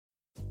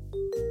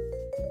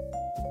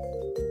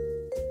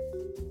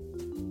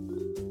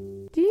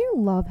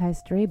you love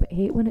history but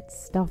hate when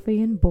it's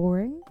stuffy and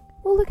boring?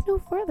 Well, look no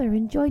further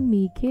and join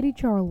me, Katie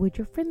Charlwood,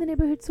 your friendly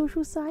neighbourhood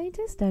social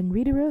scientist and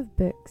reader of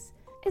books,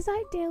 as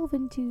I delve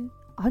into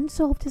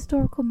unsolved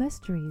historical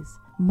mysteries,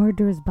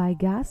 murders by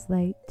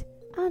gaslight,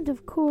 and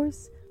of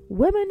course,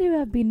 women who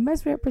have been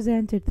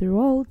misrepresented through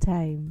all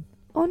time.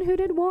 On Who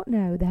Did What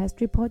Now, the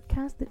history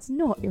podcast that's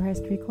not your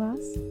history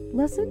class.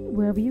 Listen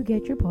wherever you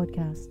get your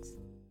podcasts.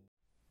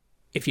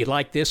 If you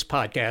like this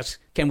podcast,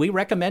 can we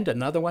recommend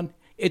another one?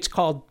 It's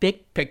called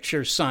Big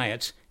Picture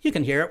Science. You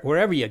can hear it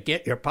wherever you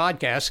get your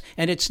podcasts,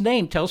 and its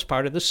name tells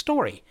part of the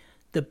story.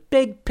 The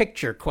big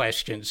picture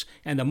questions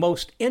and the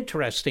most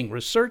interesting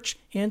research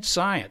in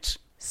science.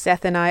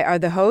 Seth and I are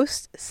the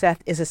hosts.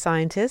 Seth is a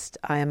scientist.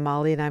 I am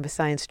Molly, and I'm a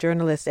science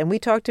journalist. And we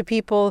talk to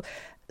people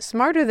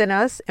smarter than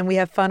us, and we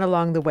have fun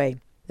along the way.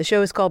 The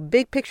show is called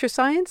Big Picture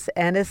Science,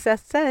 and as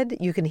Seth said,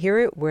 you can hear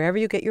it wherever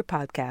you get your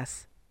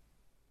podcasts.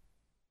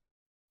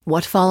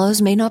 What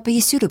follows may not be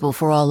suitable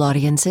for all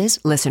audiences.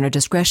 Listener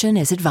discretion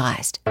is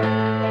advised.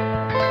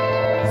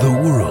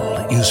 The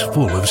world is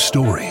full of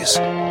stories.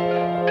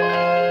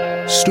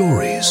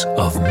 Stories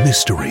of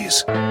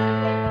mysteries,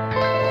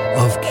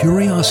 of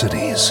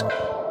curiosities,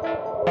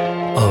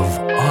 of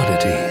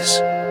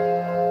oddities.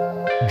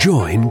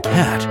 Join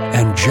Kat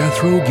and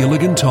Jethro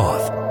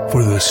Gilligan-Toth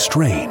for the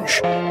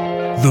strange,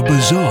 the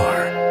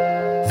bizarre,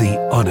 the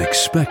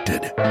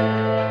unexpected,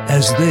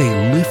 as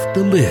they lift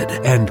the lid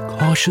and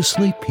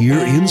cautiously peer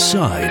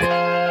inside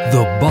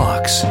the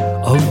box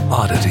of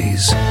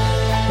oddities.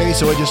 Hey,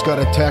 so I just got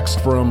a text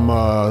from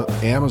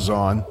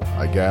Amazon,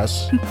 I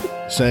guess,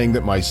 saying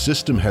that my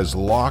system has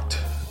locked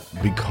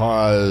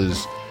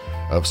because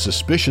of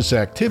suspicious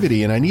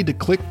activity, and I need to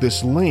click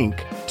this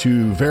link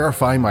to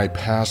verify my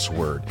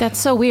password. That's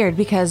so weird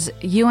because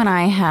you and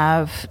I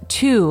have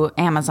two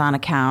Amazon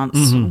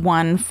accounts,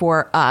 one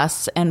for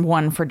us and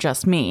one for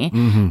just me.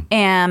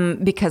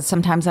 And because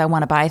sometimes I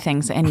want to buy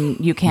things and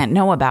you can't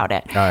know about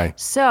it. Aye.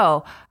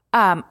 So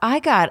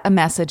I got a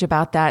message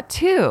about that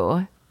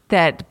too.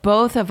 That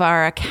both of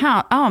our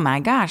account, oh my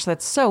gosh,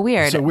 that's so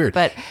weird. So weird.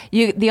 But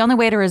the only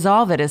way to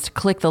resolve it is to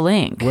click the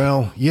link.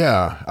 Well,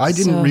 yeah. I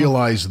didn't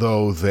realize,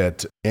 though,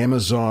 that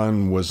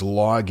Amazon was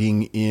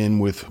logging in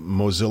with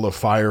Mozilla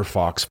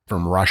Firefox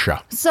from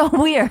Russia. So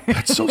weird.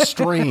 That's so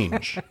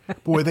strange.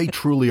 Boy, they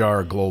truly are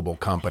a global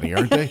company,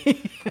 aren't they?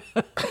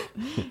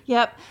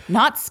 Yep.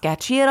 Not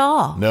sketchy at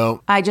all.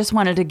 No. I just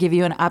wanted to give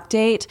you an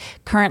update.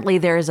 Currently,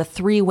 there is a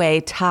three-way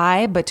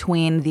tie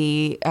between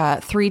the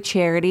three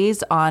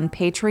charities on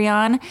Patreon.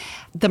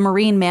 The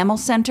Marine Mammal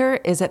Center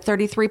is at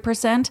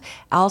 33%,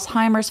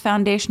 Alzheimer's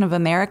Foundation of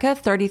America,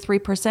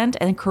 33%,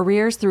 and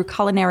Careers Through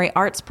Culinary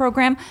Arts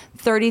Program,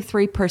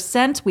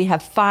 33%. We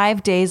have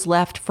 5 days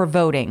left for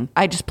voting.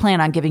 I just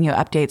plan on giving you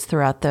updates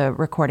throughout the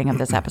recording of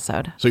this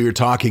episode. So you're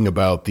talking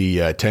about the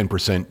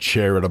 10%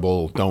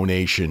 charitable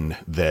donation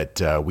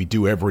that we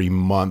do every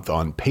month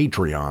on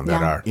Patreon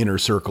that our inner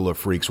circle of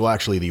freaks, well,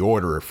 actually the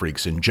order of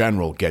freaks in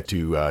general, get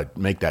to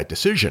make that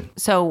decision.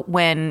 So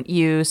when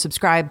you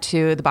subscribe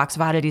to the Box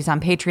of Oddities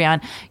on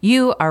Patreon,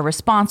 you are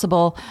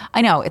responsible. I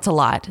know it's a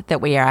lot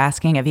that we are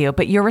asking of you,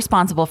 but you're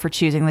responsible for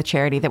choosing the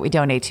charity that we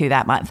donate to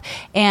that month.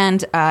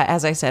 And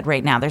as I said,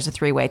 right now, there's a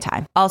three-way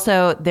tie.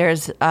 Also,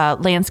 there's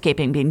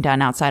landscaping being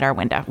done outside our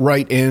window.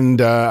 Right.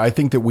 And I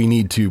think that we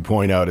need to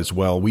point out as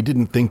well, we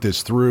didn't think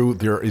this through.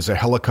 There is a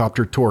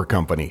helicopter tour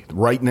company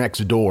right next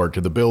door to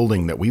the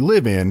building that we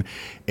live in.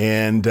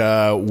 And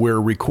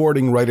we're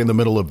recording right in the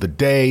middle of the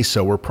day.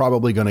 So we're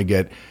probably going to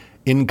get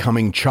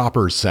incoming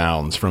chopper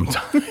sounds from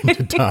time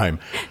to time.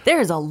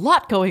 There's a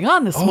lot going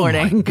on this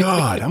morning. Oh my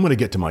God. I'm going to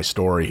get to my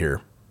story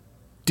here.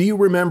 Do you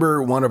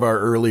remember one of our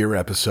earlier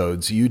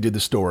episodes? You did the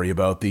story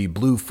about the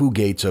blue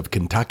fugates of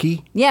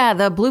Kentucky? Yeah,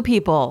 the blue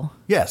people.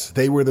 Yes,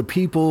 they were the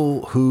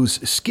people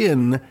whose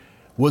skin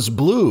was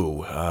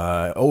blue.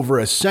 Over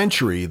a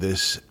century,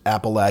 this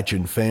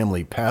Appalachian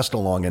family passed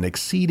along an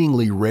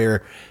exceedingly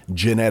rare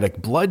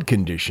genetic blood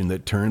condition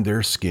that turned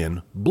their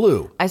skin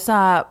blue. I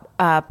saw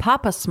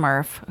Papa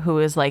Smurf, who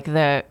is like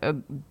the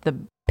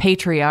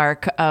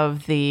patriarch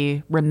of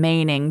the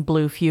remaining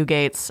blue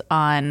fugates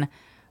on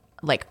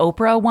like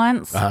Oprah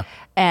once,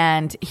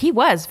 and he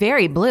was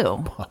very blue.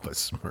 Papa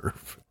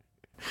Smurf.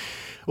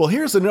 Well,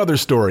 here's another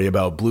story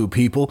about blue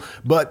people,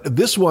 but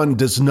this one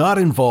does not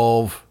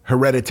involve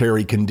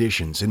hereditary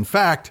conditions. In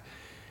fact,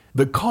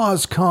 the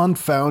cause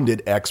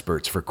confounded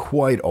experts for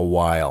quite a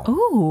while.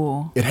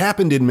 Ooh. It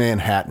happened in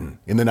Manhattan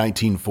in the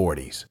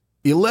 1940s.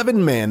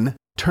 11 men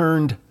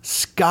turned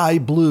sky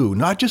blue,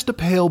 not just a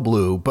pale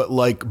blue, but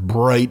like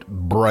bright,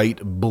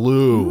 bright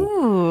blue.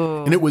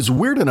 Ooh. And it was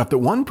weird enough that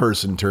one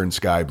person turned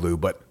sky blue,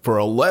 but for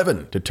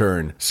 11 to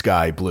turn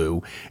sky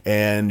blue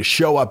and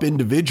show up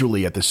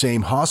individually at the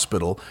same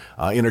hospital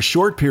in a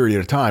short period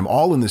of time,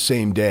 all in the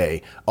same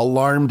day,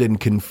 alarmed and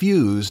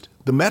confused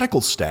the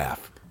medical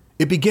staff.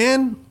 It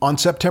began on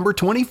September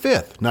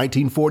 25th,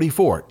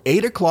 1944,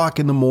 8 o'clock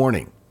in the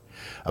morning.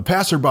 A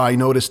passerby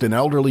noticed an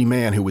elderly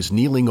man who was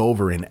kneeling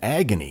over in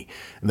agony.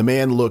 The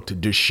man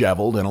looked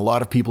disheveled, and a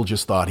lot of people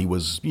just thought he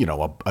was,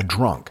 a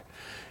drunk.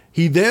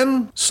 He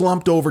then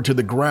slumped over to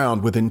the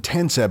ground with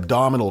intense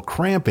abdominal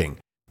cramping.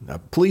 A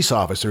police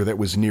officer that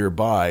was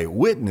nearby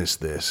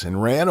witnessed this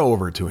and ran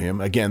over to him,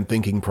 again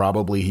thinking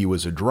probably he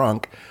was a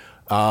drunk.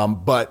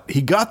 But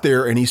he got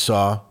there and he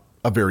saw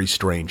a very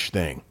strange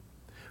thing.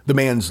 The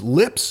man's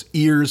lips,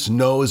 ears,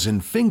 nose,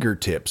 and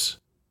fingertips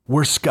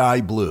were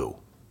sky blue.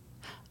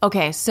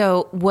 Okay,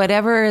 so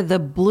whatever the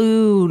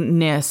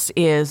blueness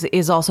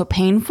is also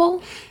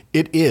painful?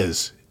 It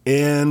is.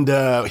 And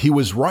he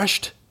was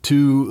rushed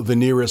to the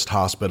nearest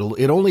hospital.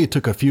 It only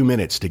took a few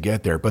minutes to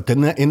get there, but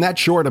then in that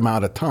short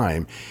amount of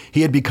time,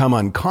 he had become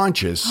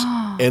unconscious,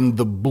 and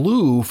the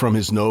blue from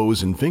his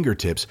nose and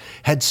fingertips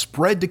had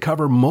spread to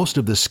cover most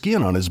of the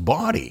skin on his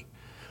body.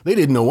 They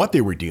didn't know what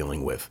they were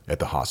dealing with at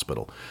the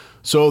hospital,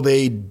 so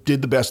they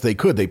did the best they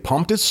could. They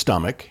pumped his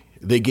stomach,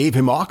 they gave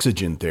him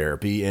oxygen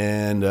therapy,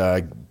 and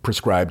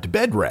prescribed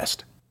bed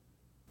rest.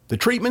 The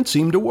treatment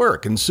seemed to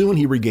work, and soon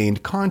he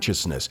regained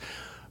consciousness.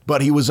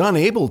 But he was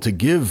unable to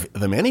give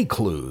them any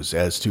clues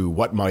as to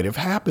what might have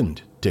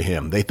happened to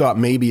him. They thought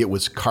maybe it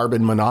was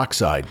carbon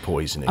monoxide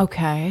poisoning.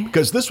 Okay.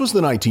 Because this was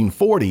the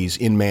 1940s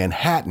in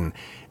Manhattan,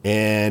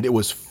 and it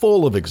was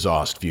full of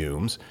exhaust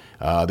fumes.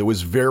 There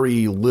was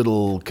very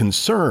little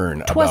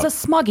concern. It was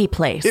a smoggy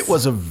place. It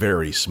was a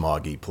very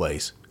smoggy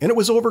place, and it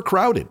was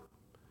overcrowded.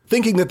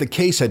 Thinking that the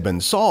case had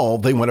been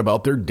solved, they went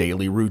about their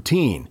daily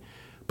routine.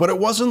 But it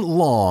wasn't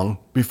long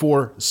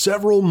before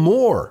several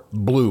more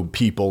blue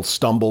people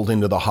stumbled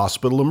into the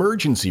hospital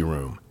emergency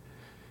room.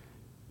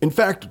 In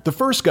fact, the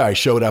first guy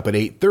showed up at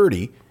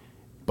 8:30.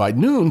 By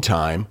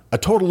noontime, a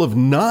total of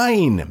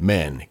 9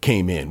 men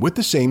came in with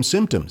the same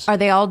symptoms. Are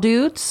they all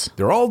dudes?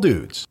 They're all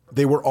dudes.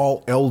 They were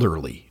all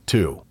elderly,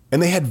 too.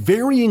 And they had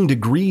varying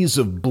degrees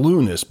of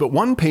blueness, but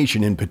one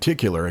patient in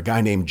particular, a guy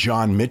named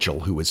John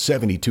Mitchell, who was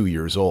 72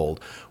 years old,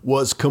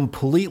 was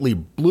completely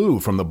blue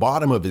from the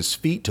bottom of his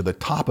feet to the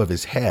top of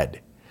his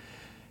head.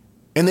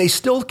 And they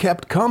still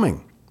kept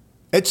coming.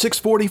 At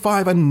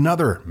 6:45,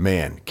 another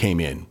man came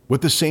in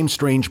with the same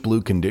strange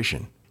blue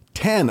condition.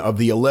 10 of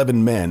the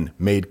 11 men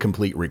made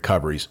complete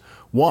recoveries.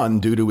 One,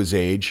 due to his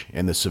age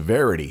and the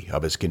severity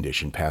of his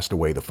condition, passed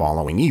away the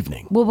following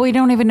evening. Well, we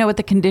don't even know what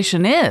the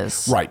condition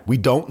is. Right, we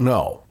don't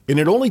know. And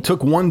it only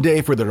took one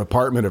day for the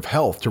Department of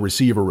Health to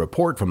receive a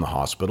report from the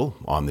hospital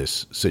on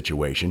this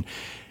situation,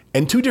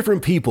 and 2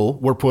 different people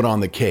were put on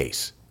the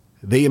case.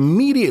 They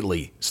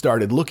immediately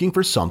started looking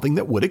for something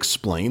that would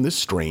explain this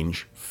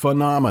strange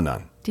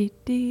phenomenon.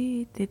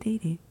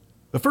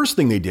 The first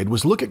thing they did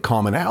was look at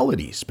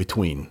commonalities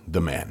between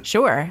the men.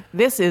 Sure.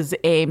 This is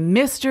a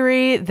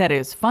mystery that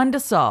is fun to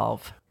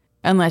solve.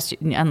 Unless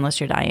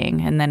you're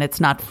dying, and then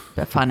it's not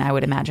fun, I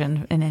would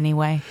imagine, in any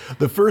way.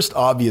 The first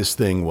obvious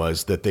thing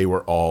was that they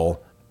were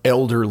all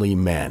elderly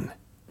men.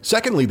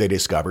 Secondly, they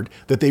discovered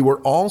that they were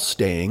all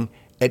staying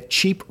at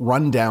cheap,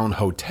 rundown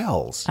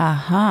hotels.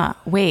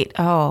 Wait,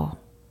 oh.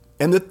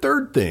 And the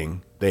third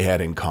thing they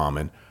had in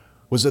common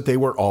was that they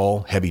were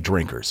all heavy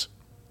drinkers.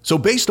 So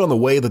based on the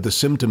way that the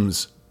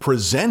symptoms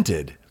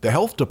presented, the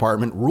health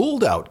department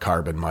ruled out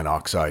carbon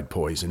monoxide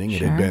poisoning.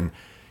 Sure.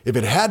 If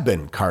it had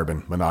been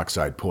carbon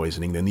monoxide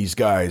poisoning, then these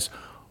guys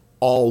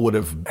all would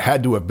have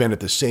had to have been at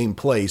the same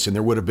place, and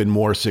there would have been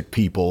more sick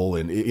people,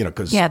 and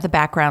because the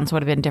backgrounds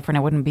would have been different.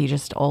 It wouldn't be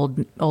just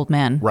old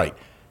men. Right.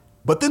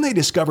 But then they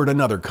discovered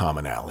another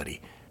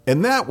commonality,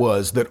 and that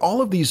was that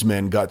all of these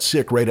men got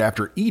sick right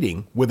after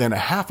eating within a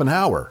half an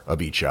hour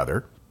of each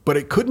other. But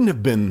it couldn't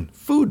have been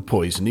food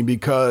poisoning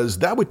because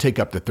that would take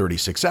up to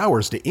 36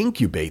 hours to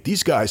incubate.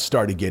 These guys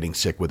started getting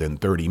sick within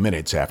 30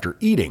 minutes after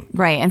eating.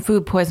 Right, and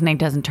food poisoning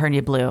doesn't turn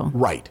you blue.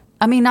 Right.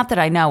 I mean, not that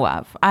I know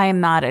of. I am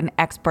not an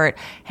expert.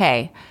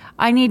 Hey,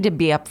 I need to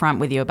be upfront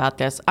with you about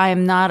this. I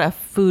am not a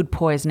food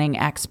poisoning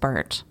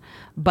expert.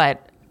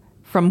 But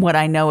from what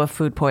I know of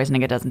food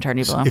poisoning, it doesn't turn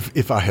you blue.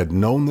 If I had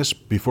known this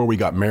before we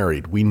got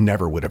married, we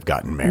never would have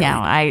gotten married. No,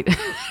 I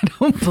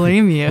don't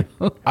blame you.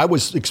 I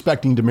was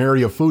expecting to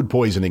marry a food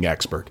poisoning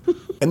expert.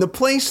 And the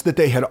place that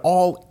they had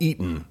all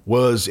eaten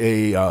was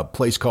a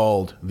place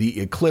called the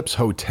Eclipse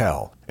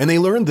Hotel. And they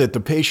learned that the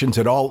patients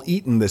had all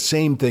eaten the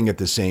same thing at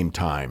the same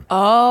time.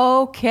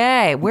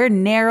 Okay, we're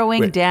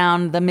narrowing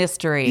down the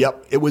mystery.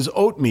 Yep, it was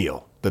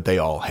oatmeal that they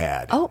all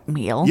had.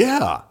 Oatmeal?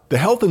 Yeah. The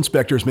health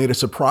inspectors made a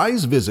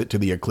surprise visit to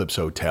the Eclipse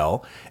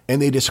Hotel, and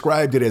they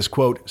described it as,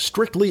 quote,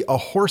 strictly a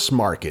horse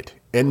market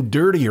and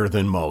dirtier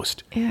than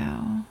most.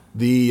 Ew.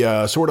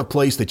 The sort of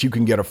place that you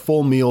can get a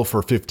full meal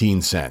for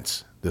 15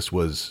 cents. This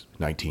was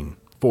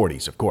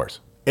 1940s, of course.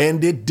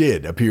 And it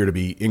did appear to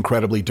be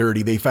incredibly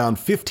dirty. They found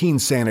 15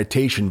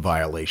 sanitation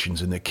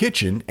violations in the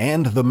kitchen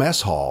and the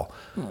mess hall.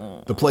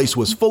 The place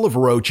was full of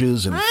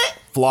roaches and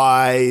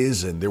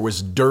flies, and there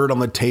was dirt on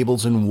the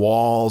tables and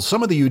walls.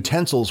 Some of the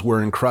utensils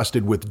were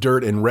encrusted with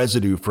dirt and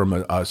residue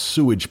from a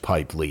sewage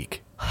pipe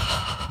leak.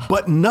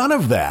 But none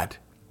of that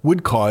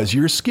would cause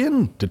your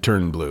skin to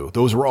turn blue.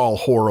 Those were all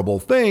horrible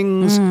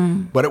things,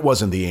 but it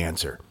wasn't the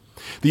answer.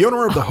 The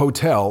owner of the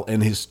hotel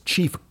and his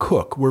chief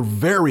cook were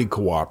very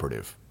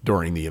cooperative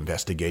during the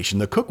investigation.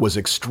 The cook was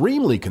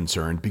extremely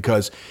concerned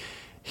because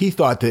he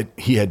thought that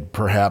he had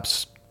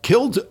perhaps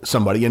killed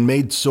somebody and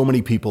made so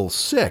many people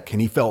sick,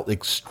 and he felt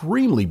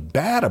extremely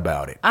bad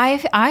about it.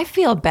 I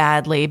feel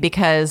badly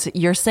because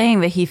you're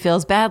saying that he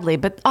feels badly,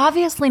 but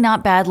obviously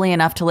not badly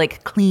enough to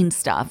like clean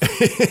stuff.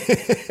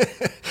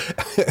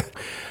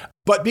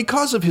 But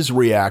because of his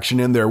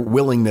reaction and their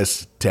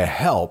willingness to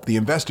help, the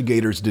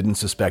investigators didn't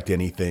suspect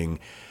anything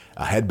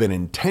had been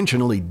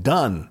intentionally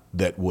done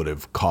that would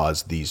have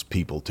caused these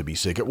people to be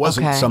sick. It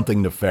wasn't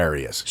something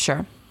nefarious.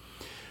 Sure.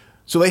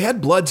 So they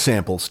had blood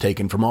samples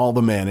taken from all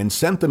the men and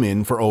sent them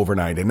in for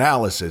overnight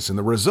analysis, and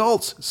the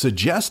results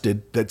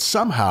suggested that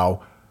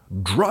somehow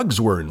drugs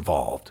were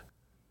involved.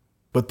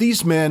 But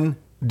these men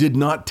did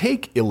not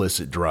take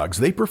illicit drugs.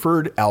 They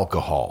preferred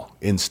alcohol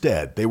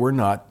instead. They were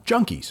not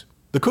junkies.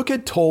 The cook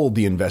had told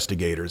the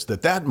investigators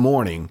that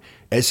morning,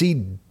 as he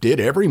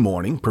did every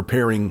morning,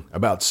 preparing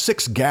about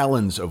 6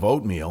 gallons of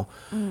oatmeal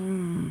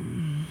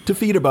to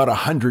feed about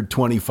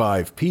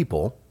 125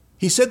 people,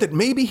 he said that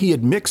maybe he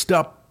had mixed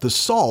up the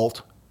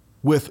salt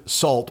with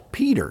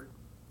saltpeter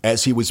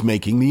as he was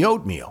making the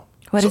oatmeal.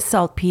 What is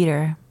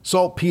saltpeter?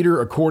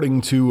 Saltpeter,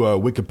 according to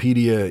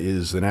Wikipedia,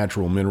 is the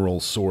natural mineral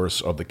source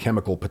of the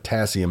chemical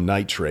potassium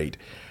nitrate.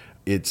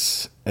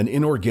 It's an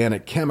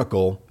inorganic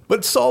chemical,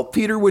 but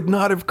saltpeter would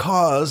not have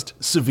caused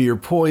severe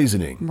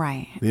poisoning.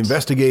 Right. The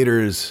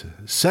investigators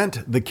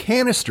sent the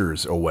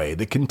canisters away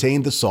that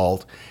contained the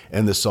salt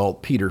and the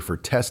saltpeter for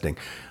testing.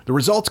 The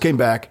results came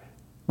back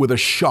with a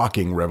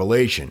shocking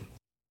revelation.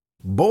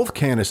 Both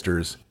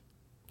canisters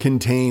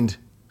contained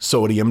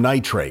sodium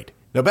nitrate.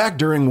 Now, back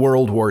during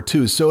World War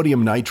II,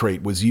 sodium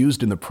nitrate was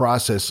used in the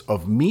process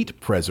of meat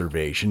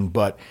preservation,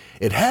 but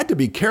it had to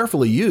be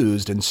carefully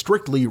used and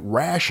strictly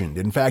rationed.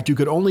 In fact, you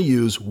could only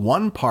use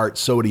 1 part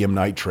sodium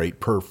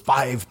nitrate per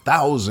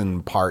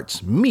 5,000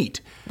 parts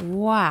meat.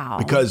 Wow.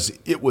 Because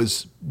it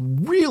was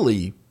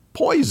really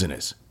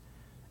poisonous,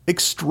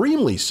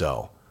 extremely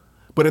so.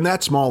 But in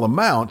that small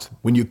amount,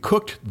 when you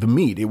cooked the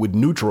meat, it would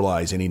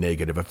neutralize any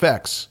negative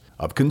effects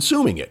of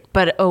consuming it.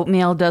 But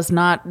oatmeal does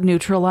not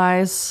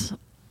neutralize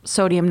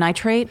sodium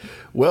nitrate?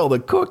 Well, the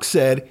cook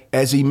said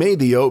as he made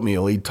the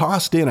oatmeal, he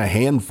tossed in a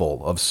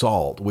handful of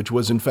salt, which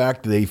was in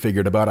fact, they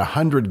figured, about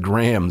 100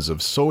 grams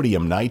of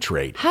sodium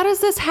nitrate. How does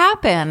this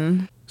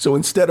happen? So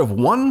instead of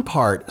 1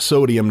 part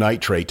sodium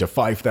nitrate to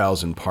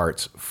 5,000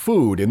 parts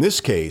food, in this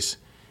case,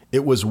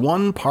 it was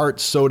 1 part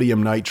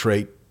sodium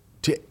nitrate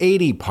to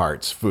 80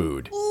 parts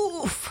food.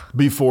 Oof.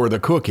 Before the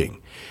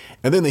cooking.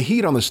 And then the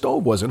heat on the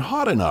stove wasn't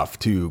hot enough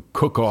to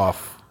cook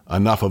off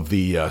enough of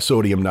the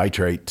sodium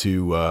nitrate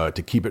to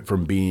keep it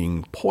from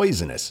being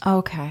poisonous.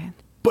 Okay.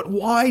 But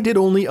why did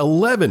only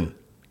 11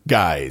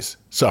 guys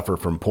suffer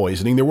from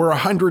poisoning? There were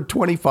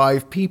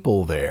 125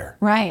 people there.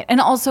 Right.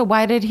 And also,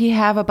 why did he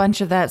have a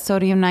bunch of that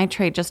sodium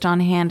nitrate just on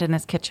hand in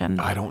his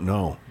kitchen? I don't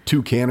know.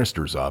 2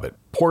 canisters of it,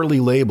 poorly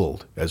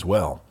labeled as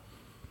well.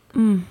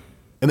 And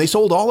they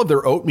sold all of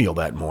their oatmeal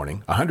that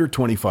morning.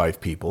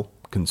 125 people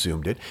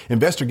consumed it.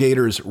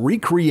 Investigators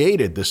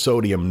recreated the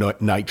sodium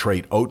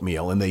nitrate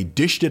oatmeal, and they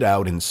dished it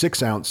out in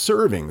 6-ounce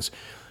servings,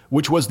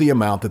 which was the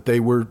amount that they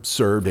were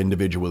served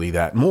individually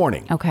that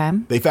morning. Okay.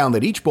 They found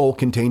that each bowl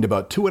contained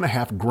about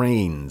 2.5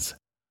 grains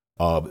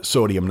of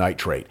sodium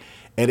nitrate,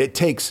 and it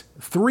takes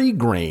 3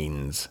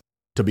 grains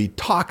to be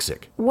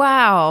toxic.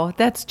 Wow.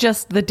 That's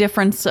just the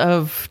difference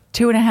of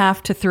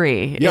 2.5 to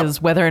 3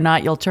 is whether or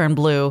not you'll turn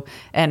blue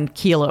and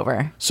keel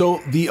over.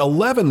 So the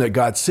 11 that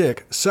got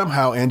sick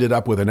somehow ended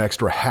up with an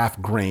extra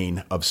 0.5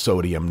 grain of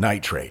sodium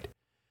nitrate.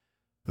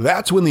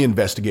 That's when the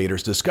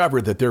investigators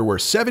discovered that there were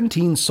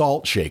 17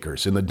 salt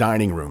shakers in the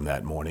dining room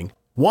that morning.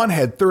 One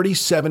had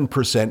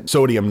 37%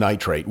 sodium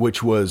nitrate,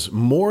 which was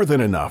more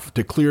than enough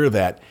to clear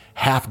that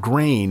 0.5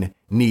 grain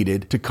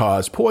needed to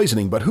cause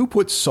poisoning. But who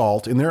put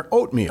salt in their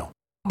oatmeal?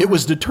 It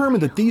was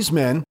determined that these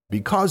men,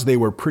 because they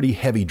were pretty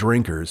heavy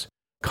drinkers,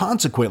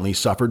 consequently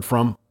suffered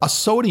from a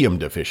sodium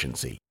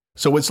deficiency.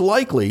 So it's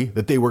likely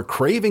that they were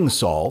craving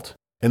salt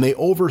and they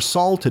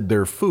oversalted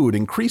their food,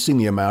 increasing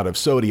the amount of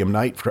sodium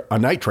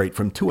nitrate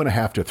from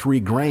 2.5 to 3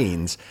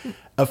 grains,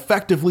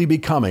 effectively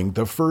becoming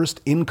the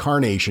first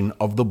incarnation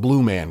of the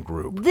Blue Man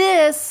Group.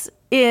 This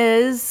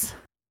is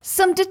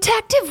some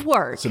detective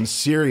work. Some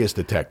serious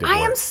detective work.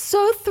 I am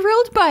so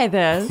thrilled by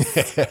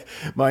this.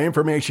 My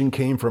information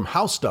came from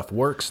How Stuff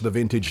Works, The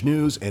Vintage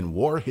News, and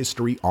War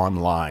History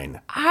Online.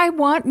 I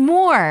want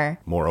more.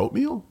 More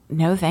oatmeal?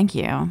 No, thank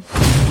you.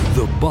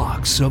 The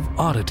Box of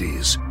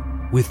Oddities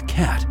with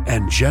Kat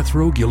and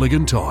Jethro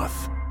Gilligan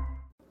Toth.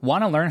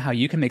 Want to learn how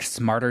you can make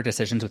smarter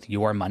decisions with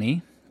your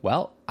money?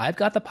 Well, I've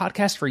got the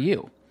podcast for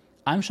you.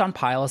 I'm Sean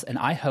Piles, and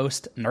I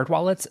host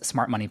NerdWallet's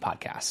Smart Money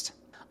Podcast.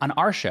 On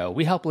our show,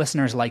 we help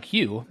listeners like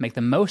you make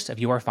the most of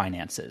your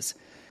finances.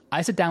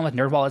 I sit down with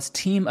NerdWallet's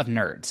team of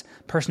nerds,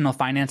 personal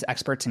finance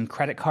experts in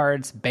credit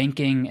cards,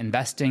 banking,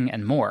 investing,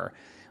 and more.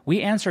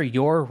 We answer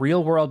your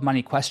real-world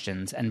money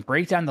questions and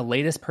break down the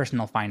latest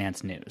personal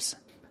finance news.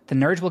 The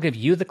nerds will give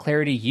you the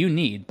clarity you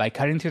need by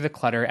cutting through the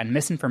clutter and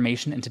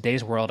misinformation in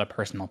today's world of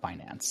personal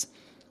finance.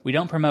 We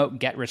don't promote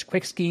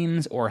get-rich-quick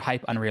schemes or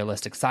hype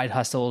unrealistic side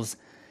hustles.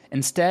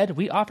 Instead,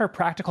 we offer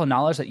practical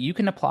knowledge that you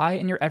can apply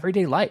in your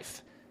everyday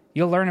life.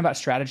 You'll learn about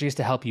strategies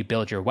to help you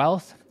build your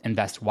wealth,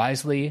 invest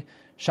wisely,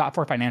 shop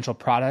for financial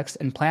products,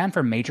 and plan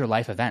for major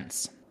life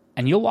events.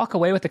 And you'll walk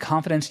away with the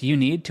confidence you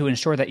need to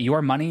ensure that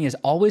your money is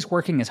always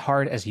working as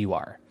hard as you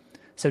are.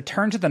 So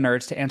turn to the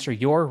nerds to answer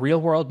your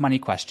real-world money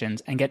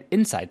questions and get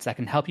insights that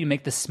can help you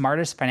make the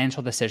smartest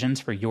financial decisions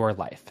for your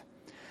life.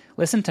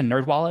 Listen to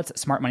NerdWallet's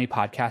Smart Money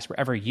Podcast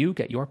wherever you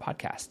get your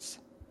podcasts.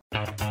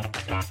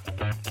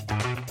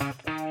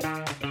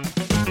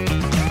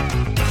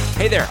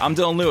 Hey there, I'm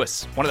Dylan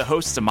Lewis, one of the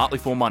hosts of Motley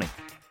Fool Money.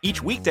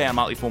 Each weekday on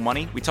Motley Fool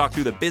Money, we talk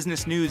through the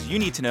business news you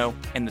need to know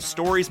and the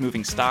stories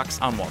moving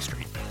stocks on Wall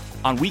Street.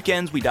 On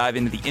weekends, we dive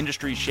into the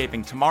industries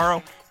shaping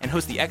tomorrow and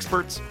host the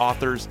experts,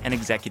 authors, and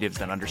executives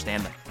that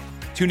understand them.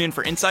 Tune in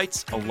for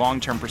insights, a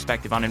long-term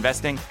perspective on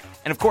investing,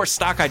 and of course,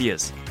 stock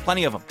ideas.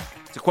 Plenty of them.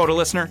 To quote a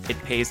listener,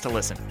 it pays to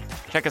listen.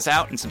 Check us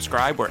out and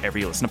subscribe wherever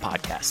you listen to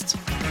podcasts.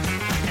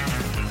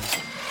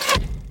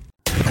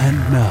 And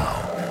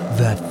now,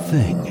 that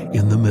thing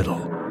in the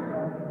middle.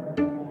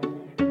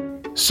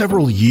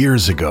 Several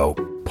years ago,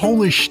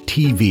 Polish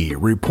TV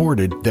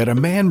reported that a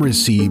man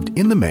received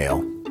in the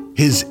mail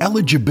his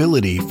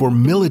eligibility for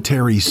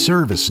military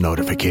service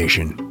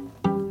notification.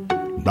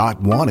 Not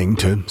wanting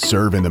to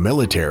serve in the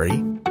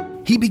military,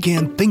 he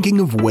began thinking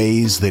of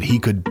ways that he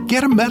could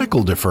get a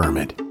medical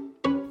deferment.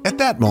 At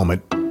that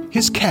moment,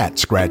 his cat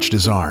scratched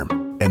his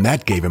arm, and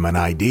that gave him an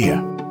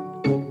idea.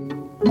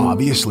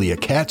 Obviously, a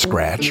cat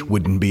scratch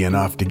wouldn't be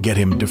enough to get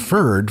him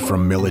deferred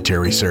from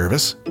military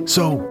service,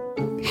 so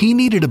he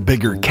needed a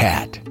bigger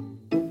cat.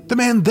 The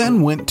man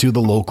then went to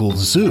the local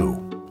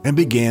zoo and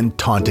began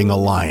taunting a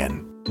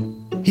lion.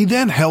 He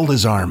then held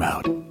his arm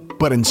out,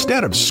 but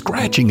instead of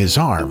scratching his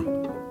arm,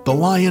 the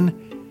lion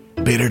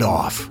bit it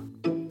off.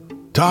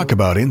 Talk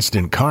about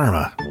instant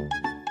karma.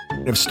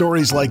 If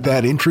stories like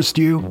that interest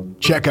you,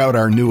 check out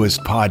our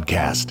newest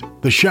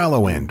podcast, The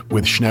Shallow End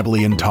with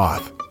Schnebley and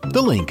Toth.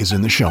 The link is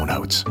in the show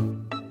notes.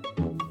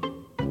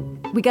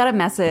 We got a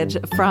message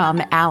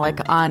from Alec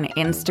on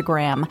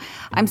Instagram.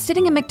 I'm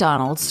sitting at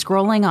McDonald's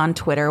scrolling on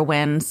Twitter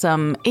when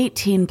some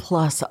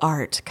 18-plus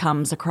art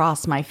comes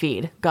across my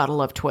feed. Gotta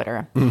love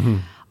Twitter. Mm-hmm.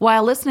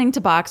 While listening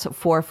to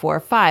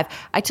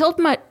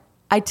BOX457,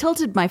 I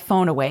tilted my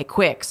phone away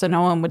quick so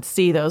no one would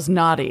see those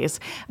naughties.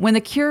 When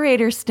the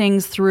curator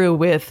stings through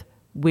with,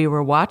 "We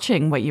were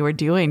watching what you were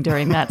doing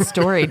during that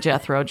story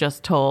Jethro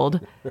just told."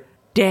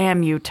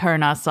 Damn, you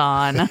turn us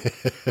on.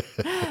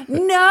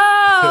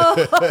 No!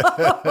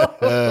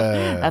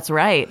 That's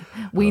right.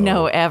 We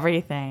know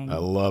everything. I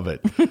love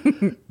it.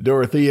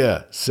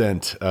 Dorothea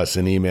sent us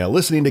an email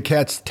listening to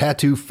Kat's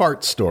tattoo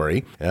fart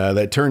story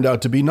that turned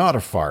out to be not a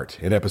fart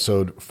in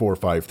episode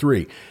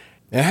 453.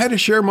 I had to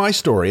share my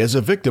story as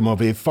a victim of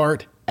a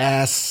fart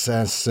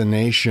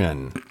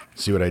assassination.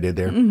 See what I did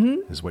there?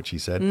 Mm-hmm. Is what she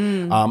said.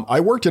 I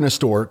worked in a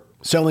store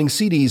selling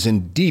CDs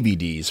and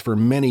DVDs for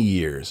many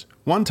years.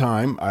 One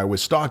time, I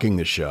was stocking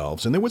the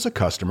shelves, and there was a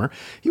customer.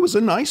 He was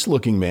a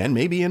nice-looking man,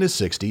 maybe in his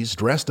 60s,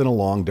 dressed in a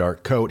long,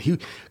 dark coat. He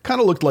kind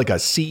of looked like a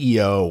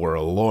CEO or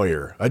a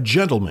lawyer, a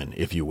gentleman,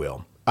 if you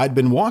will. I'd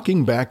been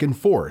walking back and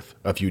forth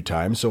a few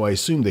times, so I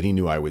assumed that he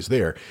knew I was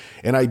there,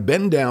 and I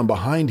bent down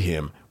behind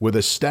him with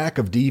a stack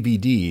of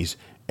DVDs,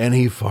 and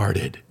he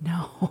farted.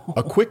 No.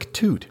 A quick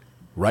toot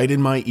right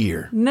in my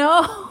ear.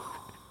 No.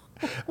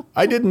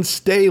 I didn't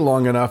stay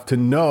long enough to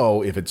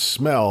know if it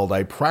smelled.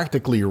 I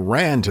practically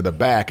ran to the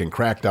back and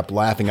cracked up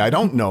laughing. I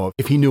don't know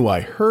if he knew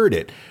I heard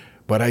it,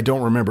 but I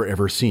don't remember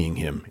ever seeing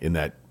him in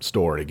that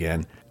store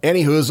again.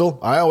 Any hoozle,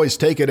 I always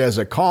take it as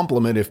a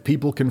compliment if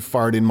people can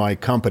fart in my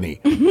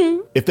company.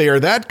 Mm-hmm. If they are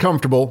that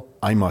comfortable,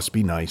 I must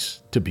be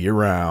nice to be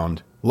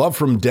around. Love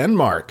from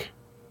Denmark.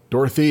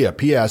 Dorothea,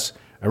 P.S.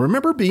 I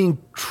remember being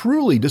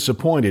truly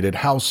disappointed at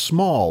how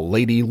small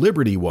Lady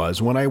Liberty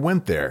was when I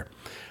went there.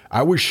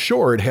 I was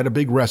sure it had a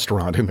big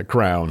restaurant in the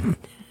crown.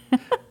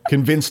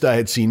 Convinced I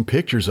had seen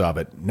pictures of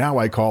it. Now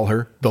I call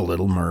her the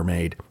Little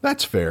Mermaid.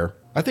 That's fair.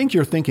 I think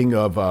you're thinking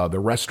of the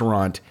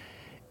restaurant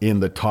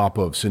in the top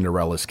of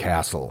Cinderella's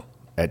castle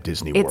at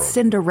Disney World. It's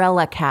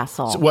Cinderella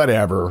Castle.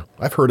 Whatever.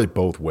 I've heard it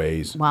both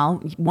ways.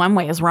 Well, one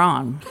way is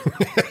wrong.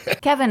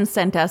 Kevin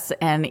sent us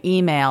an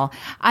email.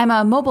 I'm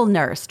a mobile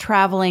nurse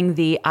traveling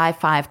the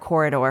I-5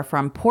 corridor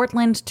from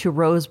Portland to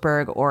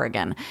Roseburg,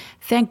 Oregon.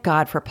 Thank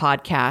God for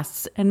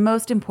podcasts, and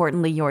most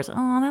importantly, yours.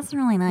 Oh, that's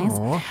really nice.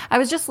 Aww. I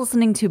was just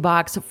listening to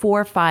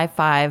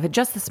BOX457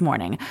 just this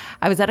morning.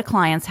 I was at a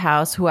client's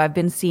house who I've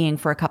been seeing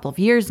for a couple of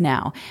years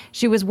now.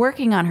 She was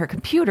working on her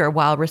computer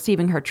while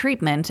receiving her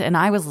treatment, and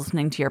I was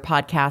listening to your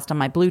podcast on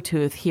my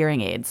Bluetooth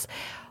hearing aids.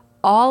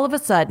 All of a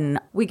sudden,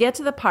 we get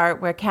to the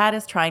part where Kat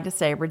is trying to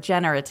say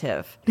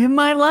regenerative. In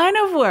my line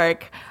of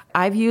work,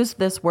 I've used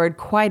this word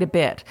quite a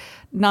bit.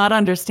 Not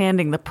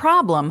understanding the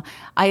problem,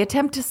 I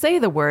attempt to say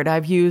the word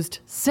I've used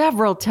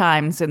several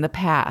times in the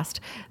past.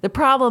 The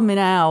problem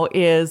now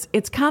is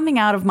it's coming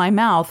out of my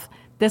mouth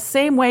the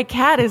same way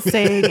Kat is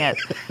saying it.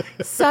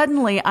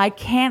 Suddenly, I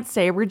can't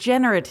say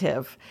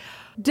regenerative.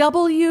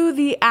 W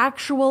the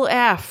actual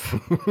F.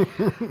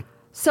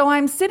 So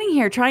I'm sitting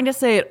here trying to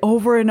say it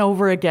over and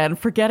over again,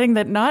 forgetting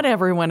that not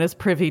everyone is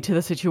privy to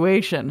the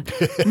situation.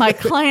 My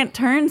client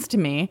turns to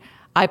me,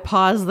 I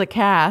pause the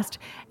cast,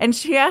 and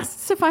she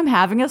asks if I'm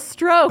having a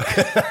stroke.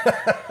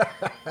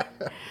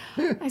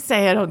 I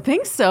say I don't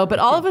think so, but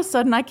all of a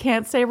sudden I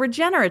can't say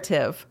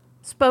regenerative.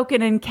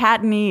 Spoken in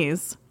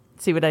Catanese.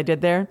 See what I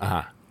did there?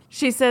 Uh-huh.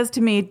 She says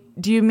to me,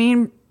 do you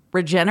mean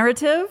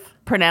regenerative?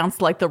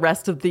 Pronounced like the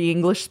rest of the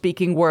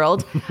English-speaking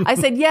world. I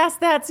said, yes,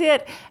 that's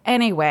it.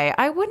 Anyway,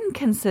 I wouldn't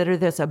consider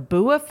this a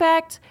boo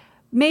effect.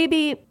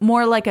 Maybe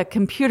more like a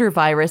computer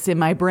virus in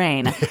my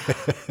brain.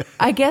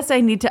 I guess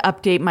I need to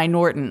update my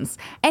Nortons.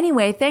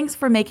 Anyway, thanks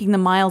for making the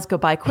miles go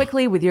by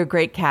quickly with your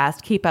great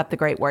cast. Keep up the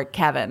great work,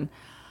 Kevin.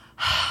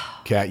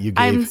 Kat,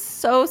 I'm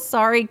so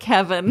sorry,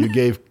 Kevin. You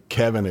gave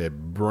Kevin a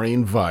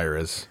brain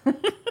virus.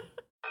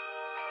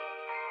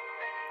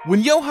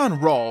 When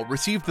Johann Rall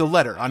received the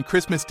letter on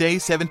Christmas Day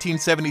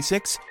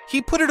 1776, he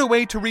put it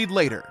away to read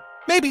later.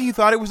 Maybe he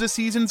thought it was a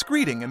season's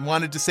greeting and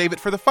wanted to save it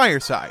for the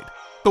fireside.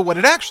 But what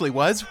it actually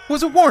was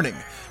a warning,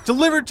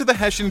 delivered to the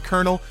Hessian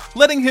colonel,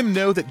 letting him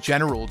know that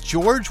General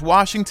George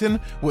Washington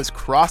was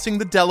crossing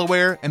the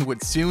Delaware and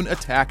would soon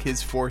attack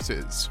his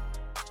forces.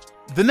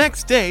 The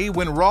next day,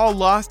 when Rall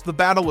lost the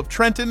Battle of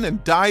Trenton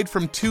and died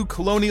from 2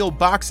 colonial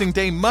Boxing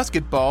Day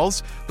musket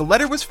balls, the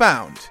letter was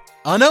found,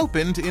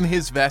 unopened in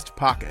his vest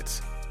pocket.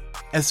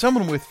 As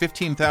someone with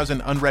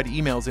 15,000 unread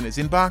emails in his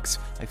inbox,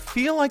 I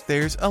feel like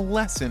there's a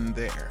lesson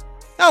there.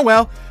 Oh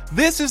well,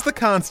 this is The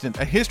Constant,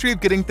 a history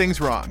of getting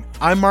things wrong.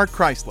 I'm Mark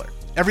Chrysler.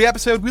 Every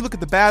episode, we look at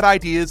the bad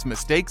ideas,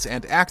 mistakes,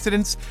 and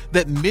accidents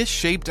that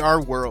misshaped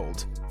our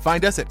world.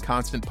 Find us at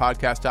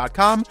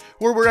constantpodcast.com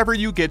or wherever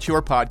you get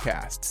your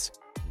podcasts.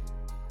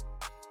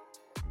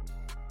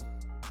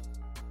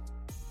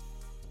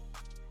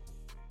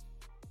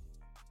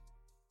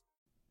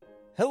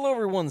 Hello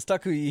everyone,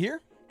 Stakuyi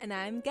here. And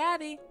I'm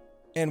Gabby.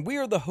 And we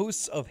are the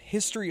hosts of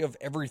History of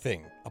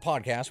Everything, a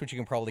podcast which you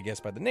can probably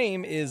guess by the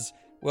name is,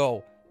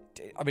 well,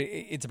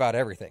 it's about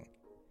everything.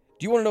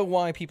 Do you want to know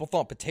why people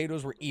thought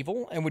potatoes were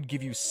evil and would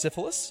give you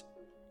syphilis?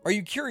 Are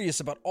you curious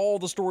about all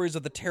the stories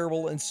of the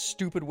terrible and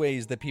stupid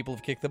ways that people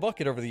have kicked the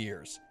bucket over the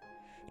years?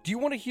 Do you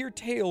want to hear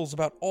tales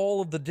about all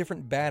of the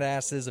different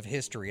badasses of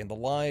history and the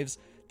lives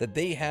that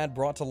they had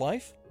brought to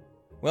life?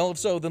 Well, if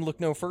so, then look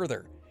no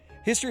further.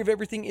 History of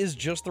Everything is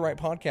just the right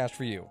podcast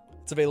for you.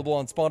 It's available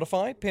on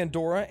Spotify,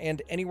 Pandora,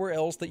 and anywhere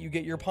else that you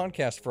get your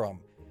podcast from.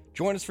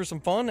 Join us for some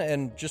fun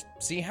and just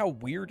see how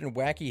weird and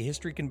wacky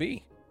history can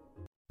be.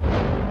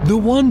 The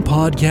one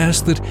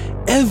podcast that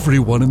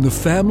everyone in the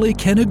family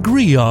can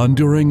agree on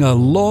during a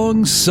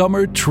long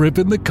summer trip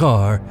in the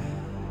car,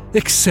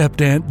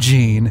 except Aunt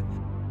Jean.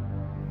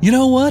 You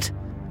know what?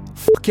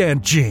 Fuck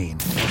Aunt Jean.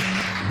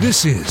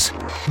 This is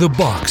the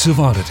Box of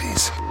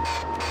Oddities.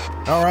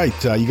 All right,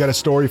 you got a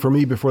story for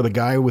me before the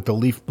guy with the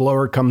leaf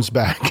blower comes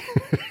back?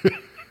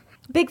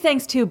 Big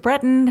thanks to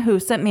Breton, who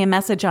sent me a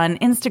message on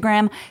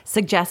Instagram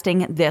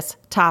suggesting this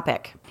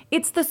topic.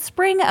 It's the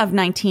spring of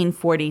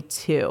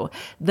 1942.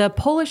 The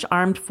Polish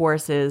Armed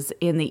Forces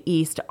in the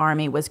East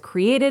Army was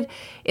created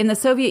in the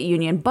Soviet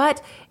Union,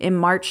 but in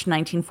March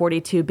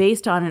 1942,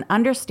 based on an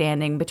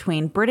understanding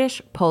between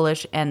British,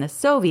 Polish, and the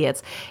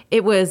Soviets,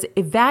 it was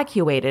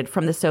evacuated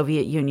from the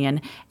Soviet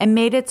Union and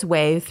made its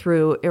way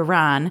through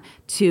Iran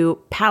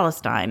to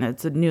Palestine.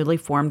 It's a newly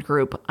formed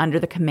group under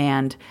the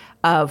command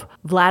of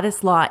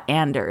Vladislav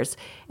Anders,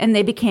 and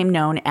they became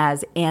known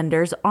as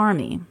Anders'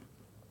 Army.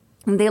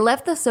 They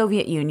left the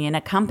Soviet Union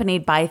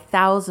accompanied by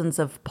thousands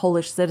of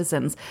Polish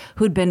citizens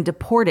who'd been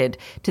deported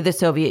to the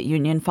Soviet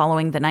Union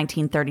following the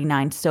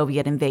 1939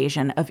 Soviet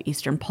invasion of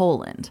eastern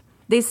Poland.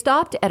 They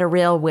stopped at a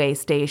railway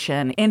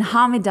station in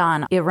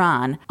Hamadan,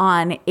 Iran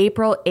on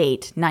April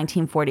 8,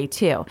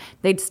 1942.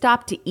 They'd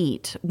stopped to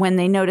eat when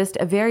they noticed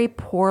a very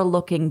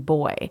poor-looking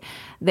boy.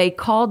 They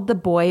called the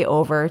boy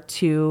over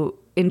to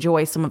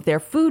enjoy some of their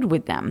food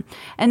with them.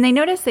 And they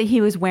noticed that he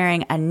was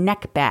wearing a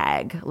neck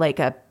bag, like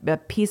a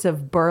piece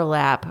of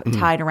burlap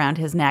tied around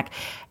his neck.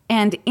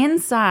 And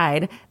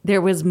inside,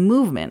 there was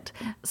movement.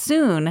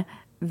 Soon,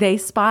 they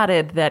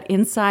spotted that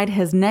inside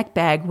his neck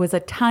bag was a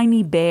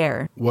tiny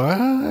bear.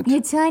 What?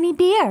 A tiny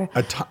bear.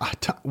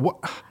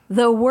 What?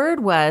 The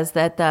word was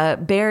that the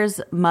bear's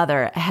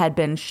mother had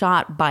been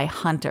shot by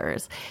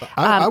hunters.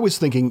 I was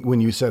thinking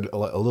when you said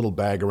a little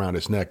bag around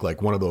his neck,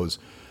 like one of those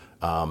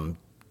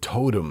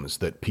totems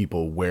that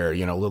people wear,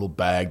 a little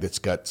bag that's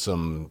got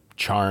some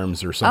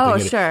charms or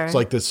something. Oh, sure. It's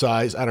like the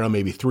size, I don't know,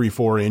 maybe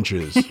 3-4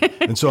 inches.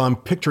 And so I'm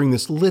picturing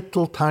this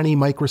little tiny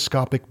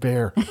microscopic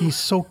bear. He's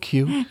so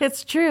cute.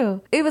 It's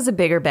true. It was a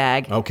bigger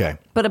bag. Okay.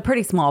 But a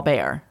pretty small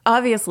bear.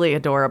 Obviously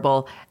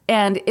adorable.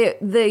 And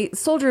the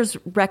soldiers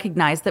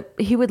recognized that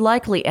he would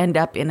likely end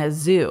up in a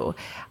zoo.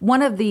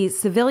 One of the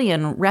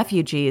civilian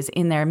refugees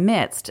in their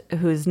midst,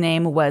 whose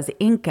name was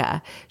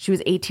Inka, she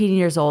was 18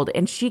 years old,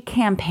 and she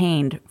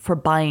campaigned for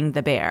buying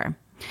the bear.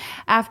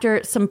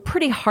 After some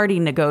pretty hearty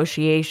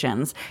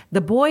negotiations,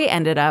 the boy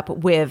ended up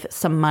with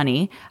some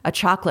money, a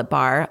chocolate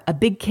bar, a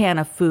big can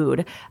of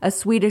food, a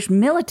Swedish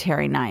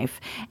military knife,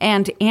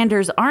 and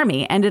Anders'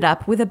 army ended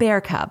up with a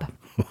bear cub.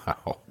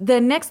 Wow. The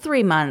next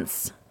 3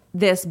 months,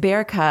 this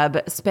bear cub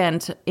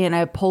spent in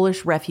a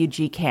Polish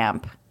refugee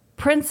camp,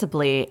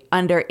 principally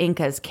under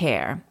Inca's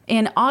care.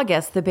 In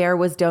August, the bear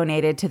was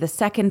donated to the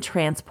 2nd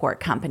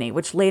Transport Company,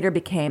 which later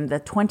became the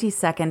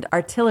 22nd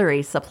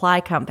Artillery Supply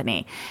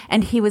Company,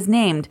 and he was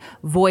named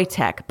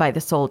Wojtek by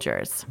the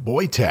soldiers.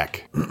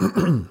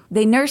 Wojtek.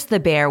 They nursed the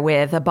bear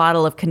with a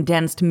bottle of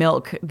condensed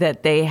milk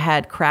that they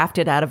had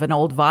crafted out of an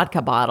old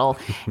vodka bottle,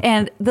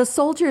 and the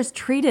soldiers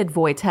treated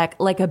Wojtek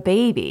like a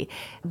baby.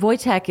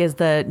 Wojtek is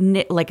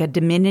like a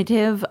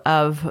diminutive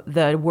of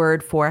the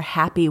word for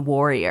happy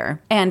warrior,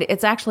 and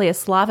it's actually a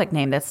Slavic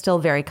name that's still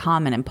very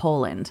common in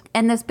Poland.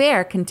 And this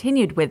bear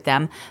continued with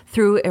them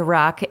through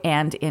Iraq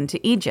and into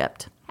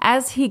Egypt.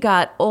 As he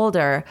got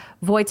older,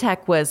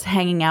 Wojtek was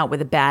hanging out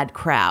with a bad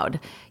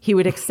crowd. He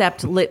would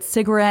accept lit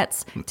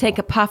cigarettes, take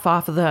a puff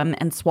off of them,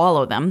 and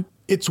swallow them.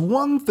 It's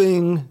one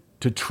thing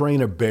to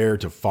train a bear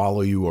to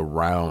follow you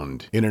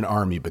around in an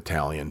army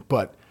battalion,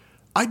 but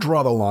I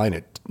draw the line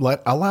at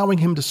allowing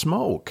him to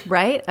smoke.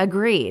 Right?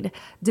 Agreed.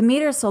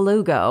 Demeter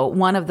Solugo,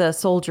 one of the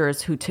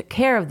soldiers who took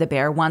care of the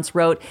bear, once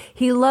wrote,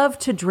 he loved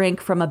to drink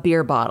from a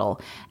beer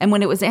bottle, and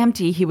when it was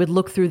empty, he would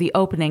look through the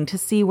opening to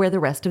see where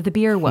the rest of the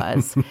beer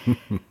was.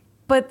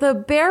 But the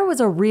bear was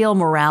a real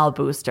morale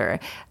booster.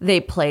 They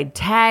played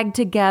tag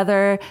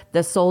together,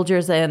 the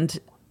soldiers and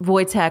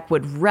Wojtek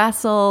would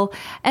wrestle,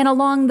 and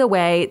along the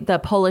way, the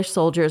Polish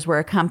soldiers were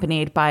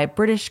accompanied by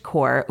British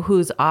Corps,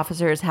 whose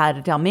officers had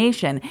a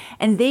Dalmatian,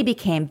 and they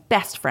became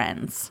best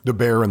friends. The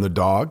bear and the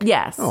dog?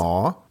 Yes.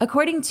 Aw.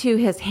 According to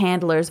his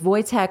handlers,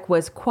 Wojtek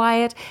was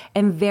quiet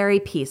and very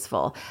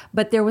peaceful,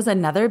 but there was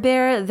another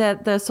bear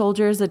that the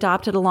soldiers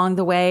adopted along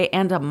the way,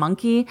 and a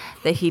monkey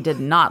that he did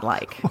not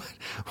like.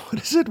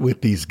 What is it with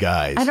these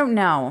guys? I don't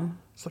know.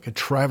 It's like a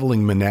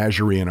traveling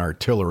menagerie and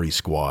artillery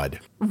squad.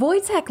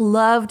 Wojtek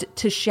loved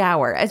to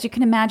shower. As you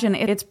can imagine,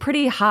 it's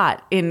pretty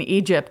hot in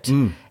Egypt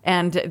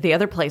and the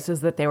other places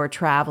that they were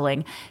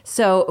traveling.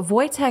 So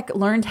Wojtek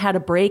learned how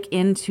to break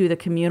into the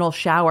communal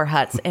shower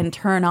huts and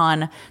turn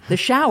on the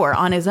shower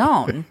on his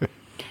own.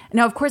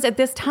 Now, of course, at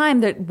this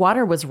time, the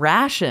water was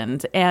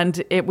rationed,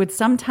 and it would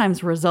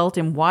sometimes result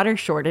in water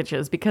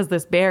shortages because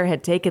this bear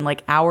had taken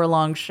like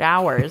hour-long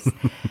showers.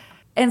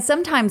 And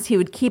sometimes he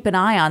would keep an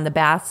eye on the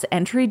bath's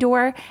entry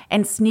door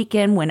and sneak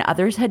in when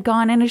others had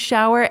gone in a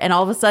shower. And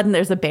all of a sudden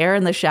there's a bear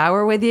in the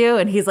shower with you.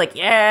 And he's like,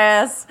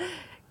 yes,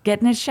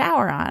 getting his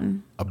shower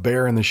on. A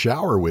bear in the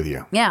shower with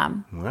you? Yeah.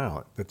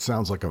 Wow, that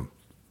sounds like a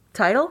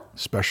title?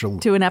 Special.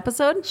 To an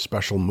episode?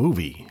 Special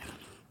movie.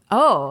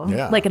 Oh,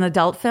 yeah. Like an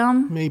adult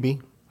film?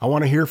 Maybe. I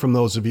want to hear from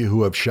those of you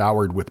who have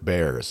showered with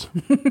bears.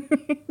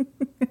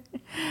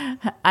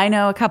 I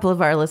know a couple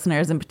of our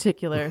listeners in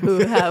particular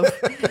who have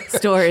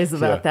stories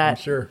about that.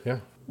 I'm sure,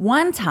 yeah.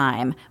 One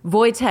time,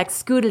 Wojtek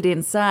scooted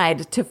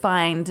inside to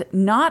find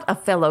not a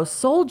fellow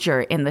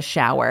soldier in the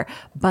shower,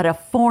 but a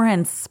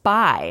foreign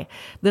spy.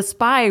 The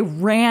spy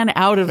ran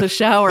out of the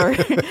shower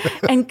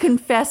and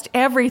confessed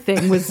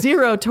everything with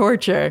zero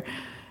torture.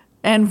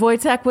 And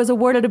Wojtek was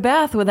awarded a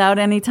bath without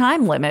any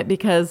time limit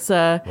because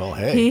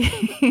he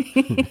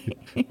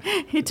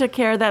took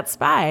care of that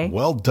spy.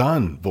 Well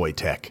done,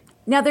 Wojtek.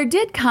 Now, there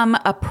did come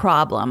a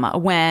problem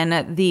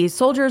when the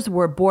soldiers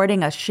were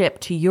boarding a ship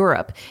to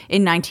Europe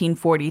in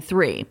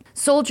 1943.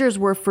 Soldiers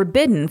were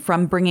forbidden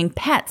from bringing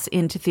pets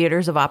into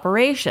theaters of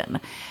operation.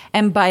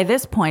 And by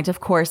this point, of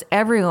course,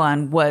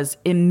 everyone was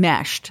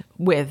enmeshed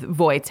with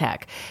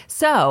Wojtek.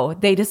 So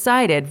they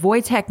decided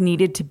Wojtek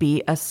needed to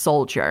be a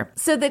soldier.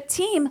 So the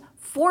team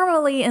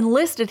formally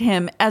enlisted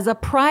him as a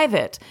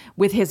private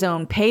with his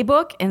own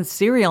paybook and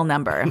serial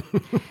number.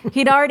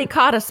 He'd already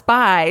caught a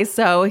spy,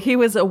 so he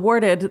was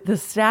awarded the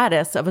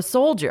status of a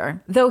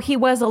soldier, though he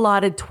was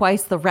allotted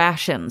twice the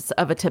rations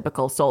of a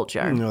typical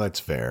soldier. No, that's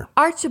fair.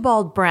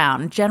 Archibald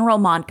Brown, General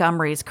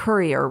Montgomery's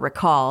courier,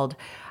 recalled,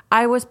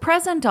 I was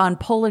present on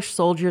Polish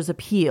soldiers'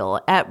 appeal,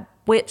 at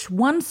which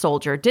one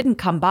soldier didn't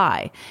come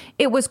by.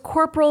 It was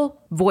Corporal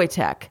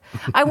Wojtek.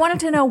 I wanted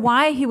to know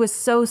why he was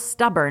so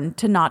stubborn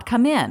to not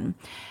come in.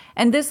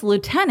 And this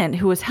lieutenant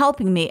who was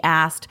helping me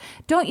asked,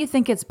 don't you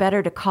think it's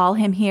better to call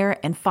him here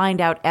and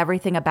find out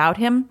everything about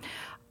him?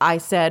 I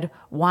said,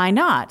 why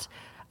not?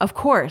 Of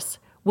course,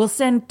 we'll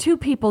send 2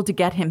 people to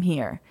get him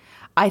here.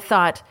 I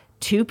thought,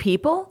 2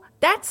 people?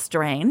 That's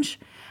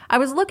strange. I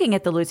was looking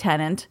at the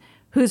lieutenant,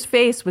 whose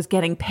face was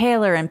getting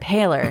paler and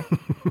paler,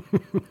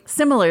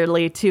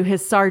 similarly to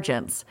his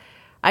sergeant's.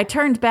 I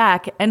turned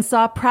back and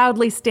saw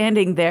proudly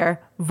standing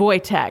there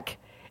Wojtek.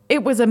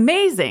 It was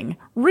amazing,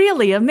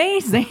 really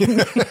amazing.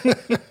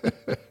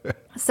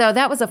 So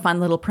that was a fun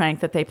little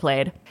prank that they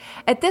played.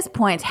 At this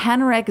point,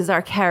 Henryk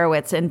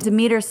Zarkarewicz and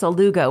Dimitar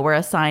Saluga were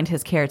assigned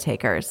his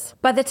caretakers.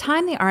 By the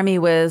time the army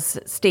was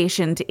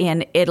stationed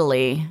in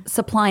Italy,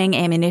 supplying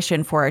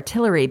ammunition for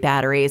artillery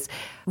batteries,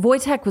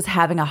 Wojtek was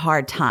having a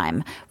hard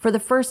time. For the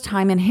first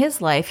time in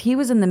his life, he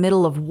was in the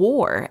middle of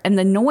war, and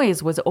the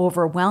noise was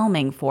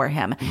overwhelming for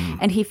him,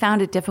 and he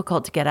found it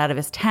difficult to get out of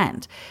his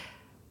tent.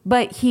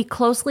 But he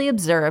closely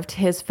observed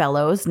his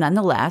fellows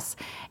nonetheless,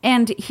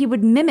 and he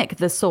would mimic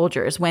the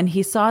soldiers. When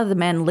he saw the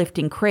men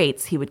lifting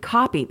crates, he would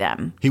copy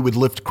them. He would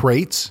lift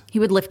crates? He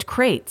would lift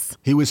crates.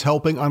 He was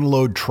helping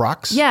unload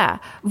trucks? Yeah.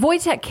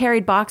 Wojtek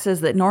carried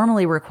boxes that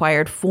normally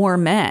required 4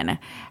 men,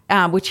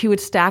 which he would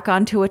stack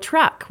onto a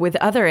truck with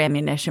other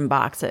ammunition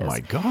boxes.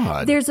 My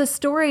God. There's a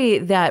story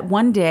that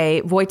one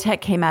day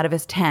Wojtek came out of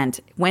his tent,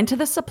 went to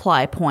the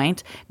supply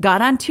point,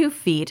 got on 2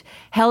 feet,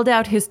 held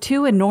out his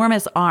 2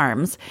 enormous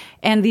arms,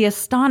 and the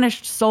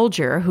astonished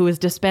soldier who was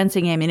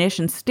dispensing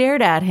ammunition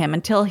stared at him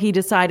until he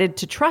decided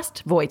to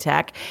trust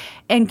Wojtek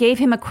and gave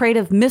him a crate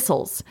of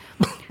missiles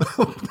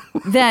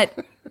that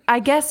I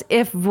guess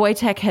if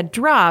Wojtek had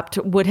dropped,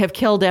 would have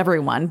killed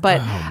everyone.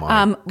 But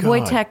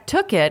Wojtek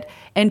took it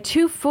and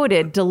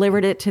 2-footed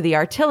delivered it to the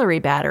artillery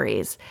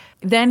batteries.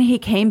 Then he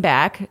came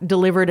back,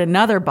 delivered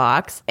another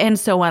box, and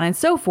so on and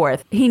so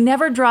forth. He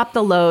never dropped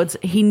the loads.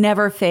 He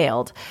never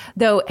failed.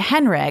 Though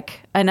Henryk,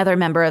 another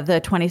member of the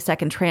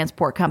 22nd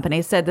Transport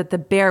Company, said that the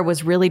bear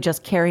was really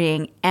just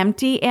carrying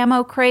empty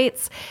ammo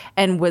crates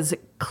and was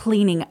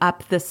cleaning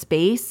up the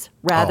space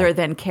rather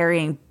than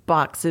carrying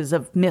boxes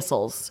of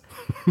missiles.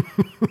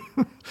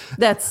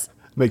 That's...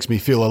 Makes me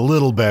feel a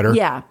little better.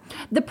 Yeah.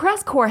 The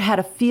press corps had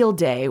a field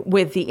day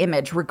with the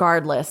image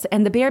regardless,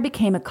 and the bear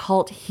became a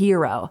cult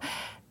hero.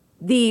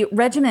 The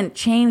regiment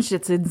changed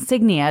its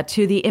insignia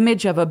to the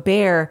image of a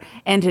bear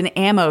and an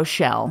ammo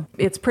shell.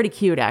 It's pretty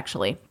cute,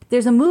 actually.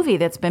 There's a movie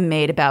that's been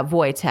made about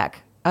Wojtek,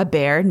 a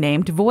bear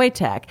named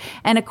Wojtek.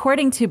 And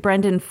according to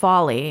Brendan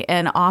Foley,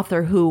 an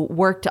author who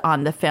worked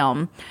on the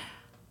film,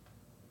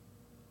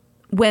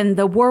 when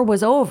the war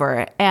was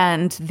over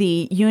and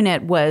the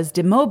unit was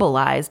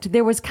demobilized,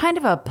 there was kind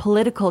of a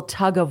political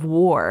tug of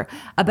war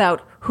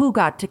about who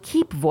got to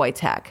keep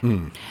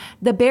Wojtek.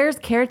 The bear's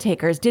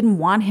caretakers didn't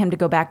want him to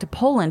go back to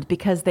Poland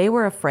because they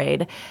were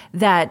afraid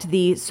that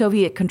the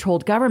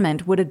Soviet-controlled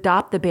government would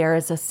adopt the bear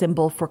as a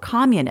symbol for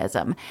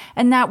communism.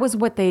 And that was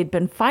what they'd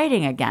been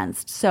fighting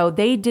against. So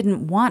they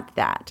didn't want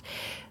that.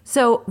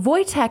 So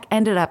Wojtek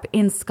ended up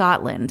in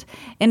Scotland,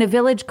 in a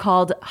village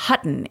called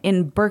Hutton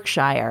in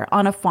Berkshire,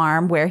 on a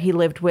farm where he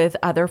lived with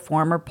other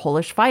former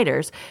Polish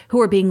fighters who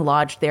were being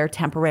lodged there